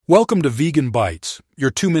Welcome to Vegan Bites,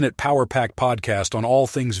 your 2-minute power pack podcast on all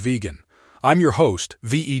things vegan. I'm your host,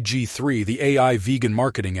 VEG3, the AI vegan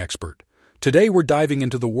marketing expert. Today we're diving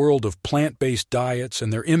into the world of plant-based diets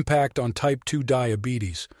and their impact on type 2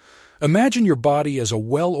 diabetes. Imagine your body as a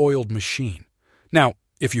well-oiled machine. Now,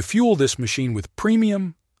 if you fuel this machine with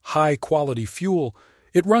premium, high-quality fuel,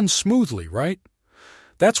 it runs smoothly, right?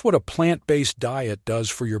 That's what a plant-based diet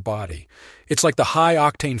does for your body. It's like the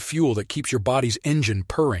high-octane fuel that keeps your body's engine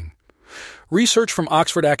purring. Research from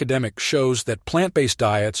Oxford Academics shows that plant-based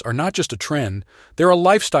diets are not just a trend, they're a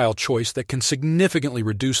lifestyle choice that can significantly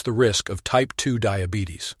reduce the risk of type 2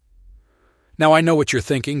 diabetes. Now I know what you're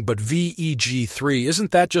thinking, but VEG3,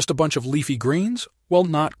 isn't that just a bunch of leafy greens? Well,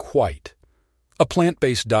 not quite. A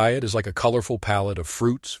plant-based diet is like a colorful palette of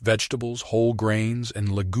fruits, vegetables, whole grains,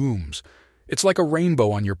 and legumes. It's like a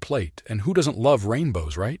rainbow on your plate, and who doesn't love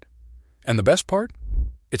rainbows, right? And the best part?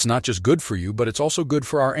 It's not just good for you, but it's also good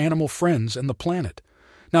for our animal friends and the planet.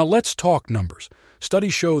 Now let's talk numbers.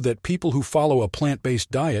 Studies show that people who follow a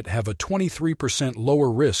plant-based diet have a 23%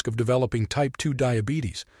 lower risk of developing type 2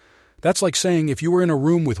 diabetes. That's like saying if you were in a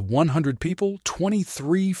room with 100 people,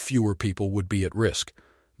 23 fewer people would be at risk.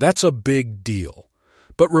 That's a big deal.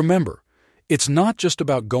 But remember, it's not just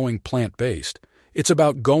about going plant-based. It's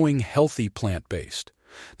about going healthy plant-based.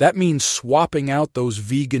 That means swapping out those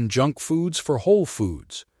vegan junk foods for whole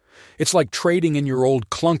foods. It's like trading in your old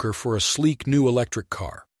clunker for a sleek new electric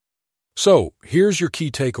car. So, here's your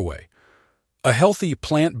key takeaway. A healthy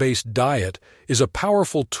plant-based diet is a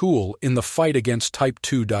powerful tool in the fight against type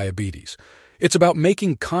 2 diabetes. It's about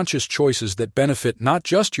making conscious choices that benefit not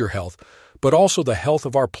just your health, but also the health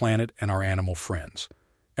of our planet and our animal friends.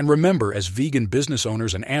 And remember, as vegan business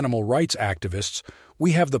owners and animal rights activists,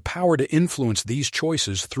 we have the power to influence these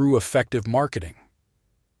choices through effective marketing.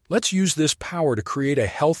 Let's use this power to create a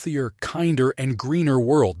healthier, kinder, and greener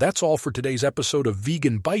world. That's all for today's episode of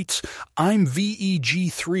Vegan Bites. I'm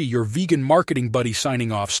VEG3, your vegan marketing buddy,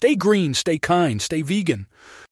 signing off. Stay green, stay kind, stay vegan.